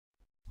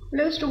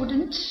Hello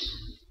students,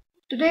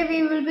 today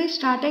we will be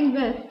starting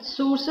with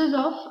sources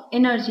of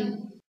energy.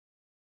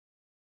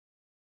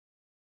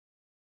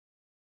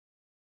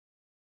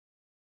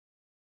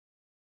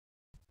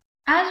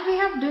 As we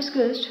have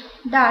discussed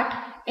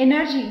that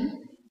energy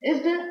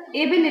is the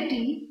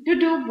ability to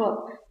do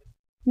work,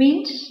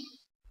 means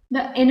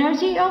the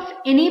energy of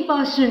any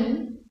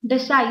person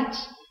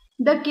decides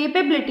the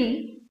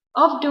capability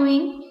of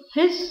doing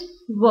his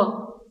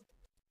work.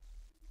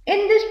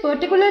 In this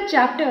particular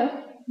chapter,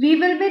 we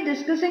will be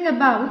discussing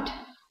about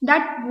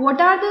that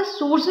what are the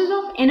sources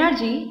of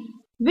energy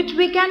which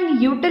we can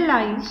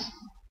utilize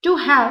to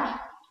have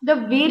the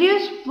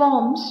various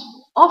forms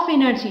of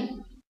energy.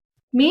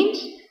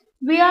 Means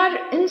we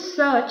are in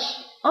search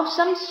of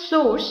some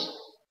source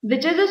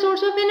which is a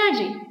source of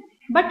energy,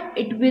 but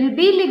it will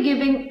be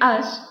giving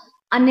us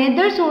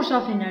another source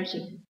of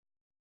energy.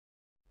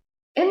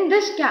 In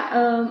this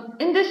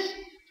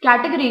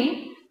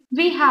category,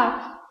 we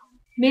have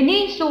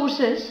many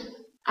sources,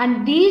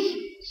 and these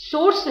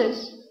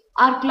sources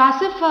are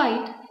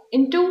classified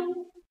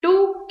into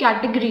two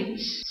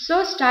categories.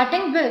 So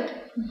starting with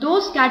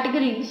those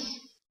categories,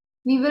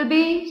 we will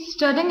be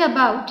studying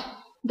about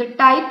the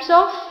types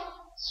of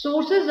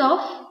sources of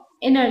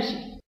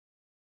energy.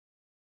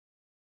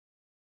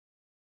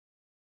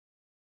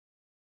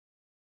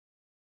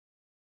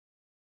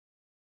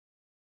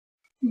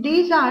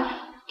 These are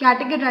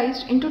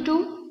categorized into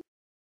two.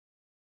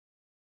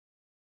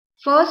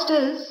 First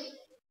is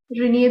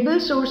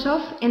renewable source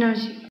of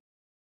energy.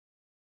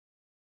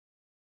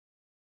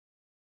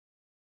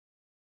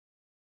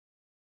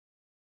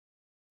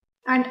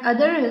 And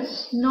other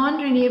is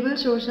non-renewable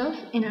source of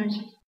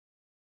energy.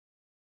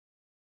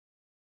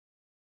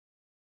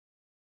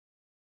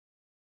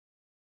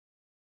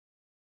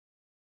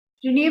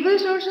 Renewable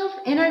source of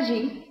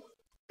energy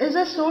is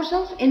a source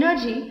of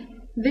energy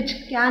which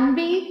can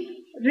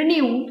be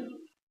renewed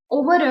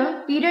over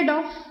a period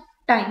of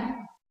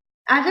time.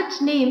 As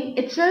its name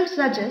itself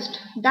suggests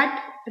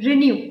that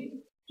renew.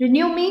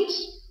 Renew means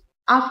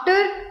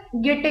after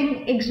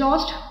getting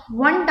exhaust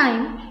one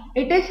time,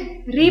 it is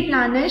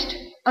replenished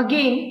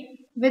again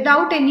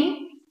without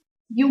any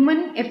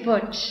human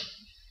efforts.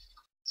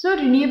 So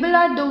renewable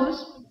are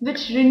those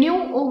which renew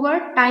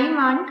over time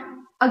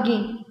and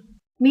again.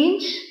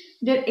 Means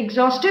their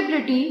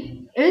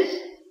exhaustibility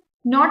is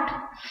not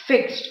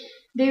fixed.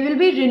 They will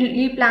be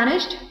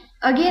replenished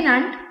again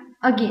and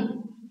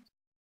again.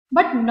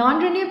 But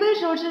non-renewable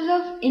sources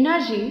of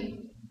energy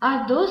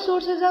are those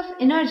sources of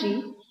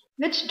energy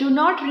which do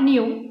not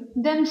renew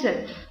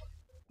themselves.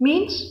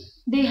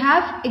 Means they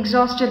have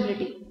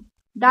exhaustibility.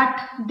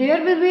 That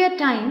there will be a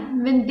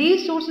time when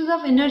these sources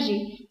of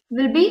energy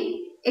will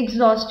be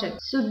exhausted.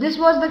 So this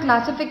was the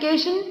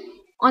classification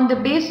on the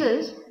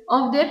basis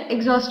of their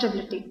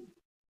exhaustibility.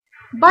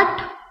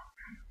 But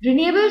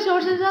renewable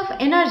sources of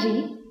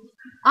energy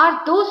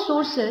are those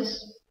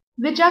sources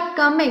which are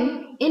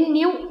coming in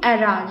new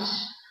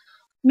eras.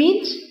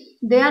 Means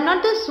they are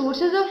not the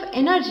sources of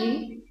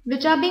energy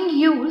which are being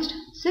used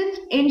since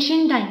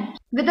ancient times.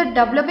 With the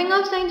developing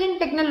of science and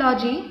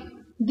technology,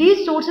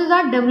 these sources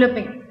are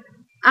developing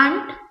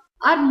and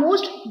are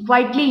most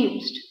widely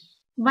used,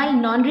 while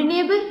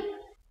non-renewable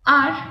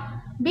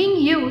are being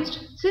used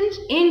since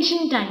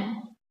ancient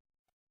time.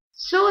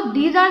 So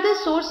these are the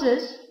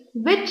sources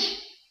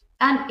which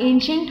an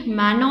ancient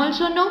man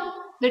also know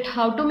that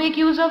how to make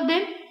use of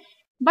them,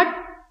 but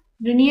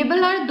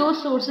renewable are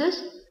those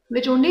sources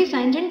which only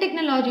science and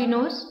technology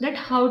knows that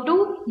how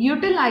to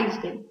utilize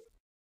them.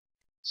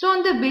 So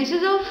on the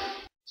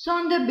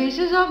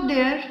basis of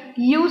their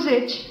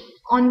usage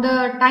on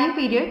the time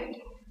period,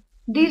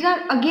 these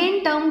are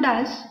again termed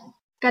as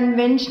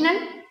conventional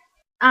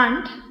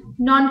and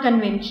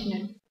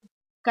non-conventional.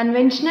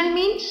 Conventional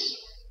means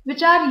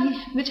which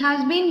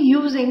has been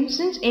using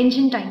since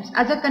ancient times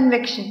as a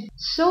convection.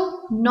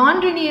 So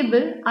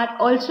non-renewable are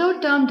also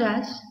termed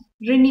as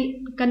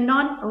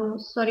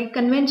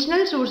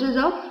conventional sources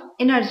of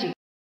energy.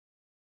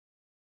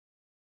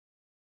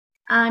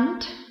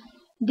 And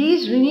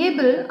these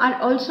renewable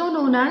are also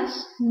known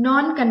as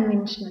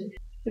non-conventional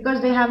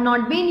because they have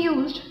not been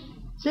used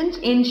since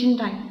ancient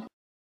time.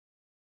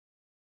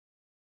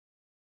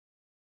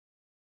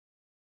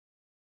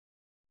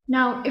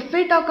 Now if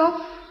we talk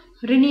of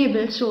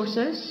renewable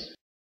sources,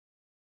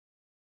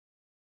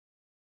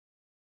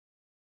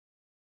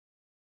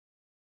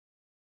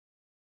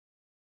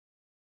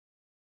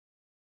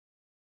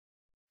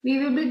 we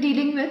will be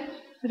dealing with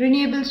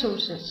renewable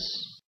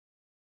sources.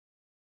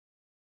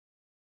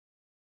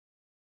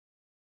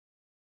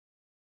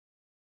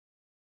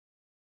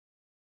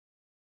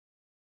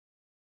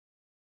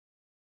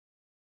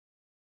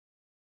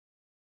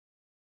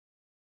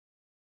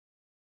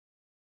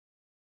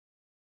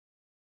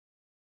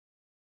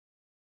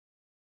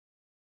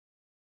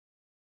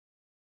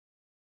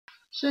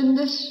 So in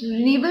this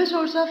renewable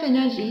source of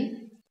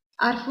energy,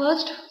 our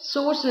first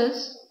source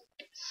is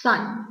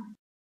sun,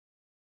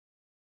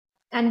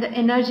 and the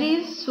energy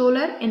is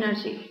solar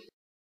energy.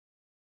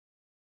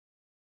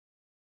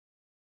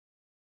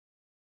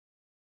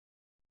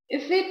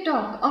 If we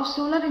talk of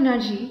solar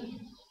energy,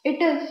 it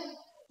is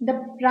the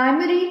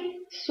primary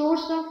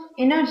source of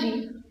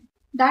energy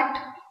that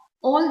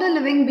all the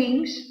living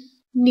beings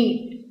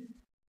need.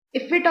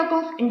 If we talk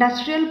of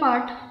industrial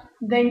part,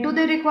 then too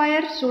they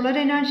require solar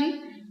energy,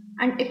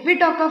 and if we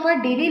talk of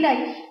our daily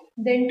life,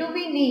 then too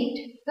we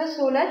need the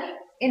solar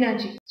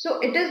energy. So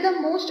it is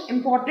the most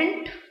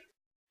important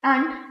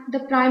and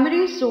the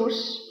primary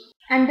source,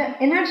 and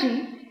the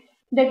energy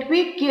that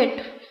we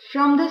get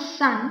from the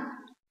sun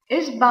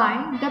is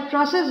by the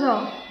process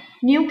of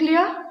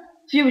nuclear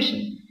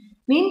fusion.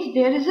 Means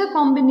there is a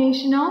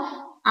combination of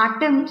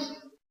atoms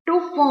to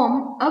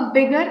form a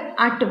bigger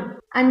atom,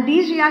 and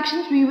these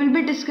reactions we will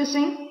be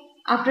discussing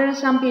after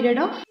some period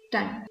of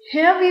time.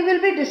 Here we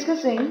will be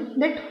discussing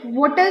that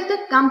what is the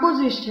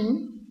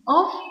composition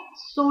of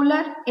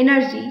solar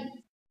energy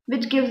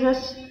which gives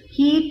us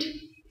heat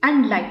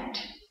and light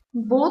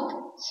both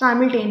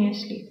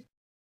simultaneously.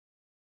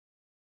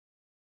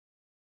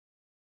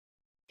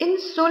 In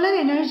solar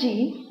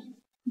energy,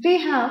 we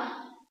have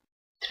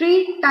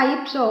three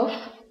types of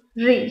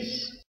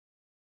rays.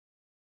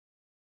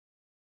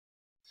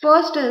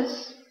 First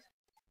is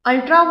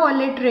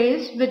ultraviolet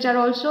rays, which are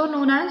also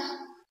known as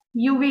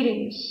UV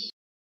rays.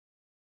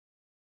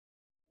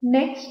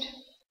 Next,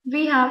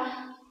 we have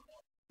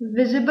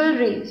visible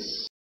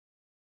rays.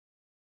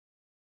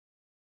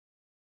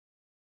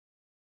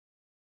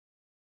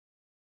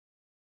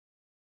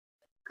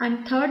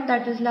 And third,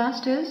 that is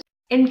last, is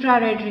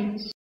infrared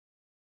rays.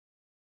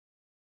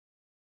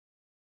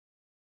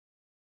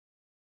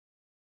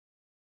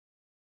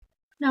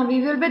 Now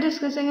we will be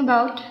discussing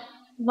about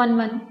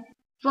one.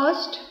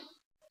 First,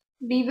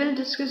 we will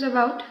discuss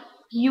about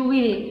UV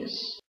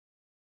rays.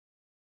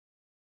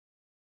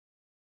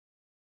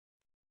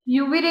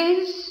 UV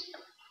rays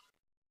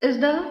is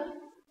the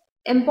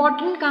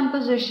important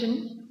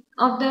composition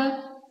of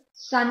the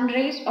sun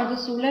rays or the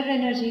solar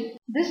energy.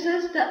 This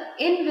is the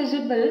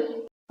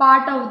invisible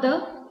part of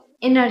the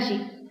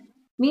energy.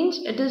 Means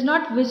it is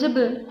not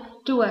visible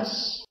to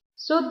us.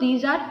 So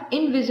these are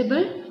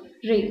invisible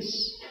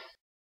rays.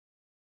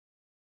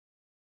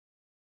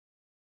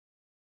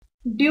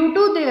 Due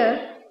to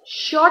their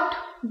short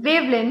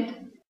wavelength,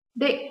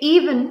 they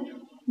even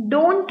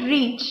don't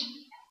reach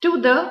to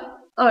the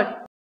earth.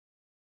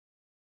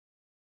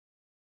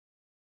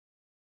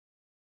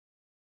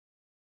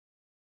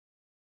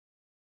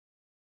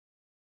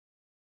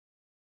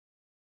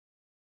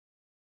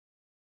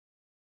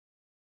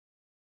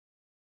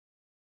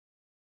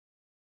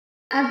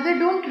 As they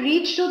don't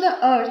reach to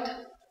the earth,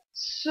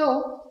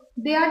 so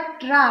they are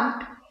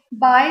trapped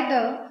by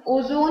the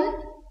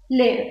ozone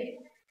layer.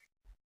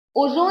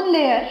 Ozone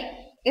layer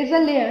is a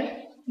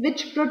layer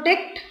which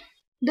protects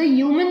the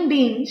human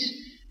beings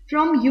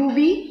from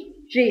UV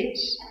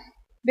rays,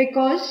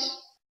 because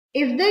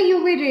if the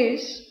UV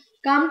rays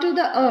come to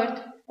the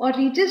earth or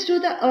reaches to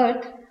the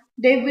earth,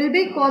 they will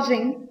be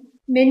causing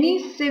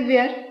many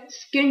severe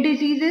skin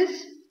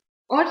diseases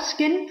or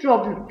skin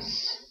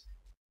problems.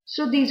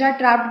 So these are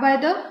trapped by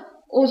the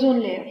ozone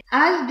layer.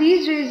 As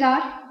these rays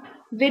are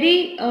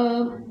very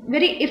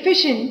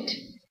efficient,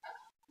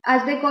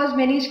 as they cause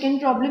many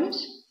skin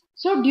problems,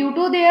 so due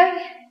to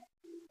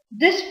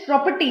this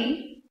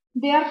property,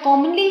 they are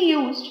commonly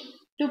used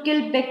to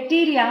kill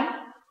bacteria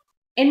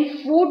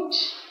in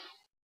foods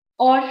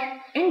or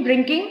in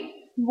drinking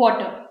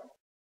water.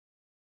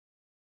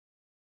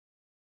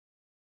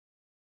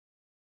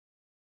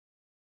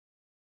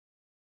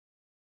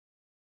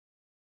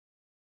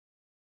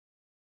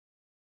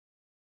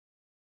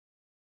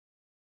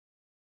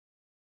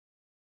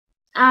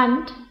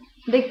 And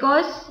they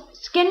cause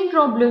skin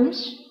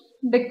problems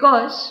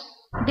because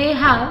they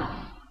have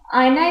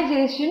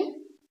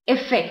ionization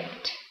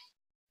effect.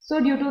 So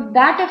due to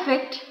that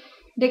effect,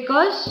 they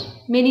cause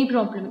many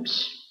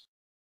problems.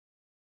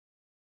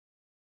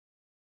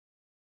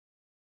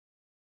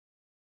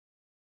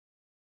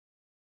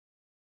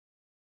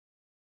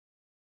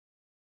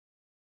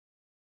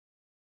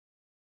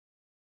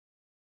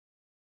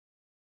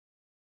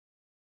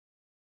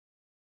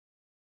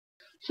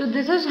 So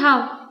this is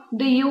how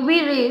the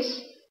UV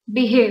rays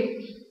behave.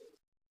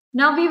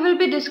 Now we will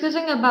be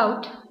discussing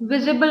about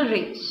visible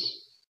rays.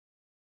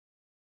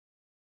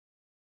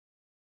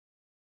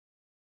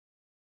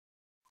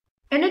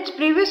 In its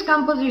previous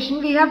composition,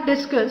 we have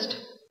discussed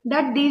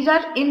that these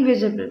are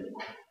invisible,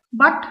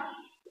 but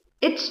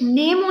its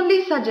name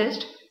only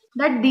suggests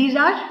that these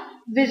are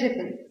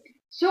visible.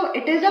 So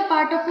it is a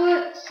part of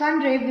a sun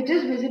ray which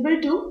is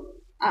visible to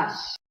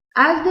us.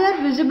 As they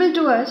are visible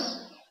to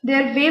us,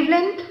 their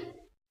wavelength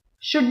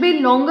should be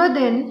longer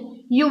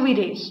than UV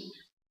rays.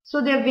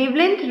 So their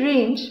wavelength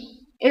range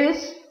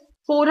is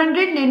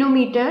 400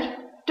 nanometer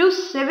to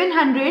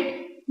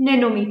 700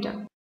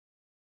 nanometer.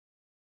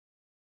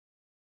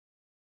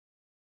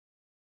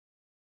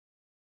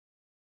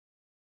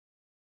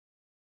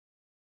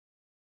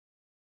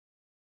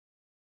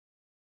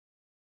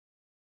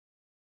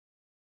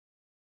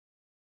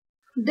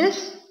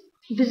 This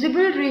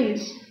visible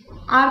rays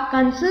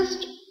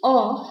consist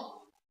of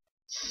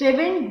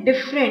 7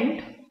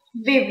 different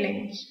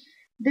wavelengths.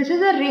 this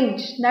is a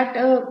range that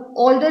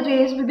all the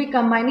rays will be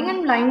combining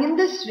and lying in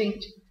this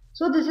range.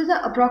 So this is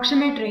the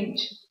approximate range.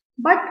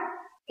 But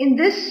in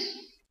this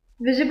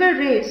visible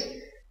rays,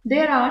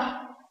 there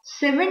are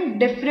 7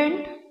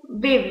 different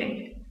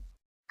wavelengths,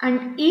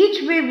 and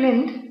each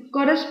wavelength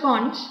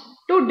corresponds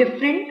to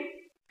different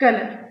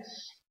color.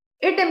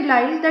 It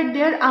implies that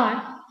there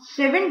are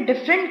 7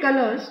 different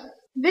colors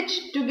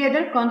which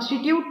together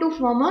constitute to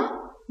form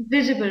a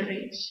visible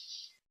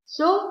rays.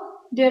 So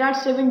there are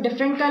 7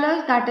 different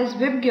colors, that is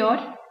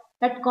Vibgyor,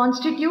 that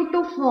constitute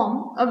to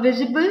form a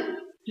visible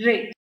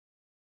ray.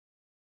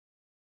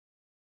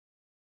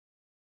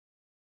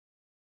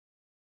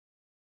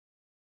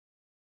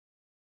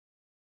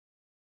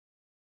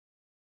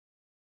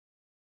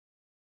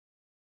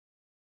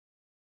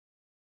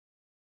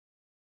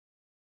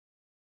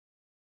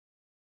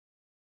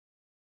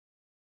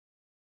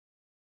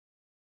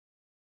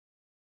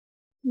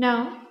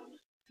 Now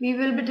we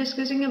will be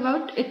discussing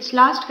about its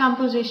last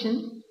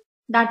composition,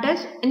 that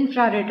is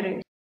infrared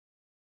rays.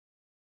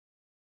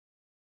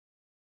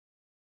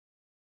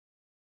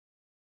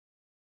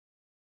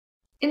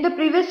 In the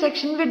previous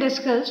section we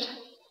discussed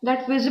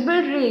that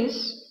visible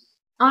rays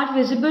are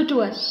visible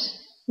to us,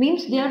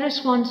 means they are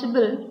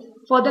responsible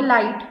for the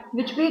light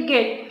which we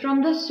get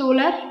from the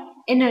solar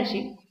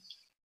energy.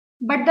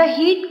 But the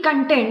heat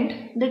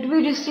content that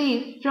we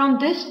receive from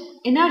this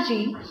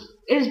energy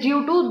is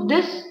due to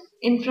this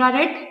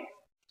infrared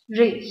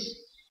rays.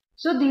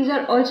 So these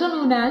are also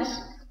known as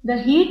the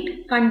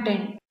heat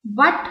content.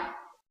 But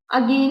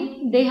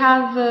again they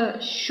have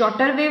a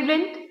shorter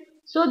wavelength,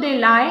 so they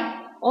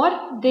lie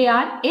or they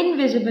are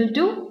invisible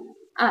to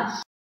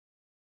us.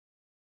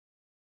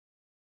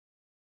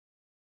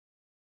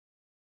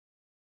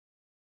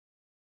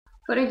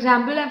 For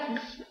example,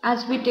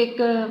 as we take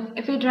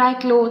if we dry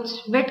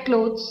clothes, wet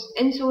clothes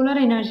in solar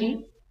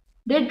energy,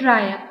 they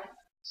dry up.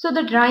 So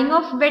the drying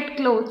of wet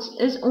clothes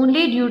is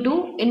only due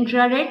to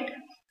infrared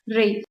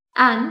rays,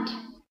 and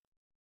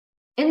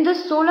in the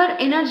solar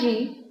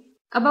energy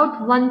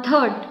about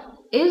 1/3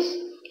 is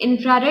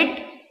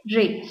infrared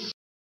rays.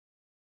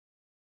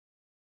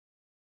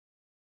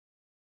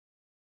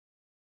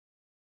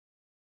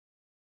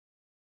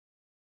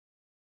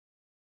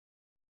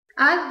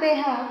 As they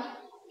have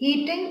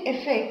heating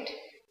effect,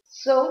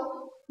 so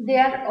they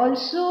are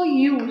also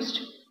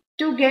used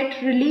to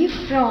get relief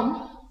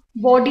from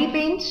body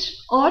pains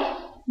or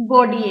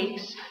body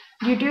aches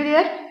due to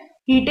their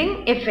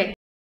heating effect.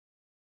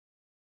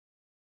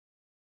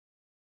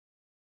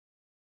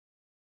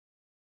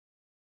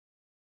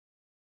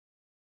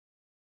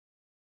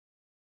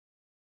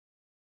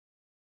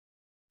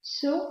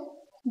 So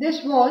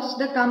this was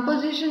the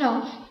composition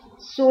of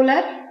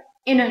solar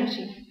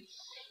energy.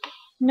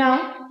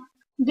 Now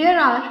there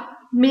are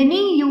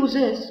many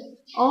uses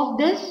of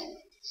this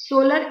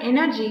solar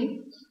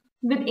energy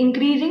with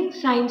increasing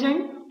science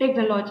and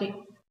technology,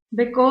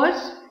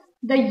 because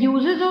the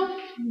uses of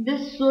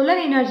this solar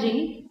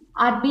energy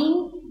are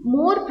being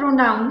more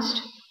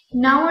pronounced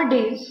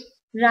nowadays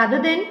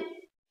rather than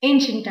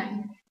ancient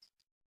time.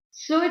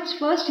 So its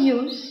first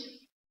use,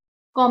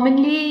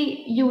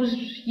 commonly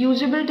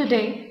usable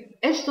today,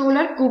 is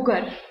solar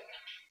cooker.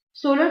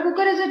 Solar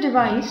cooker is a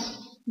device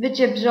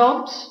which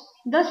absorbs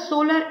the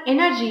solar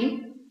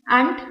energy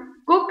and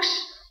cooks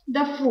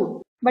the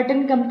food. But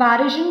in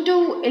comparison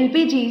to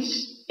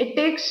LPGs, it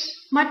takes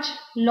much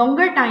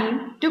longer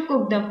time to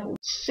cook the food.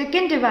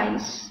 Second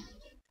device,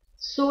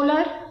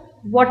 solar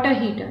water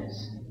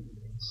heaters.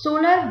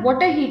 Solar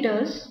water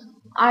heaters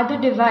are the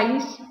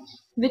device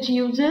which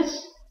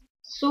uses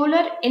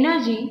solar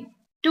energy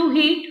to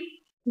heat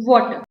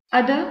water.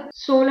 Other,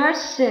 solar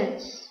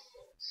cells.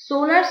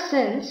 Solar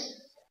cells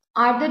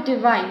are the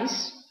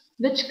device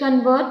which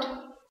convert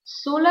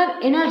solar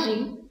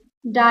energy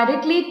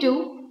directly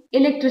to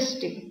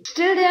electricity.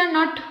 Still they are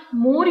not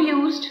more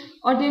used,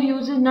 or their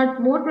use is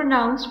not more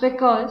pronounced,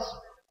 because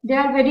they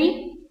are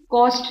very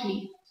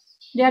costly.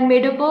 They are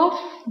made up of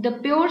the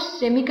pure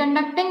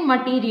semiconducting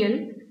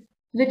material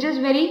which is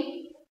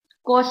very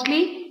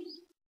costly,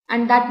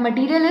 and that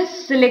material is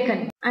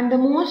silicon. And the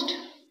most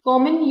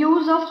common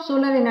use of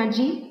solar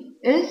energy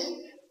is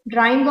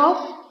drying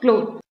of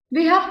clothes.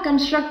 We have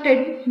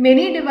constructed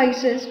many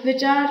devices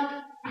which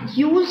are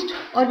used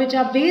or which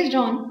are based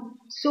on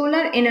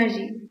solar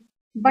energy,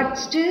 but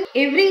still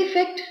every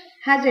effect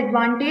has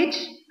advantage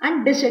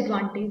and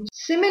disadvantage.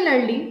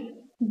 Similarly,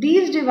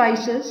 these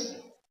devices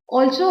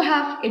also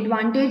have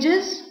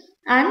advantages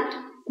and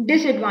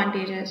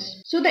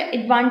disadvantages. So the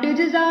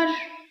advantages are,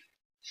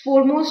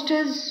 foremost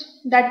is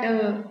that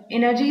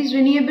energy is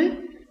renewable,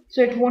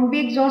 so it won't be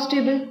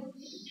exhaustible.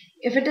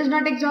 If it is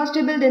not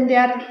exhaustible, then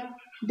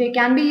they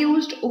can be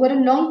used over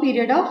a long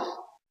period of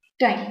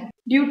time.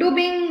 Due to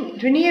being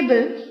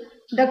renewable,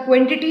 the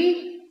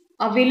quantity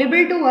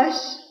available to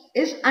us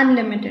is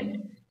unlimited.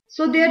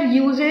 So their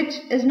usage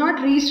is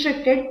not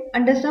restricted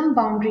under some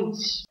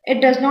boundaries.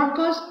 It does not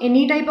cause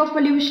any type of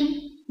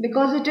pollution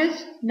because it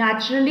is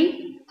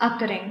naturally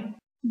occurring.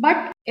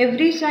 But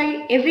every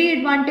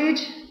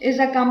advantage is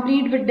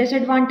accompanied with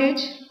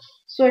disadvantage.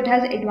 So it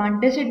has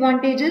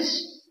disadvantages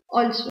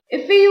also.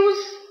 If we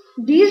use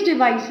these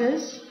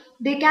devices,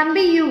 they can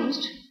be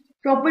used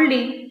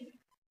properly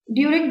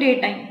during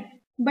daytime,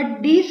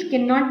 but these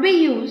cannot be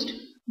used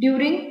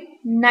during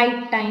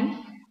night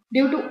time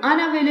due to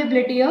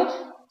unavailability of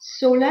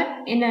solar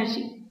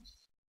energy.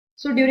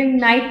 So during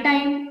night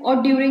time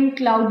or during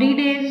cloudy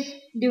days,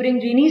 during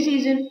rainy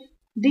season,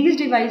 these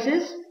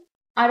devices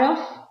are of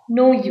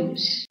no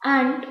use.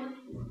 And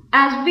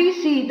as we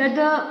see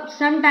that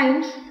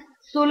sometimes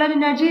solar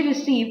energy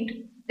received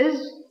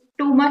is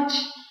too much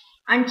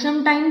and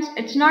sometimes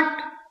it's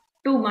not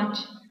too much.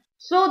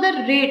 So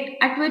the rate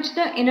at which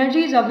the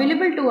energy is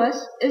available to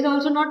us is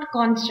also not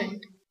constant.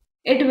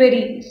 It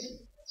varies.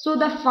 So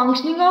the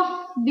functioning of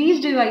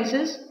these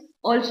devices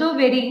also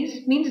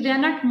varies, means they are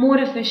not more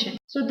efficient.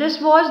 So this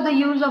was the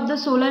use of the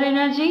solar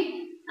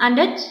energy and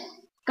its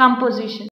composition.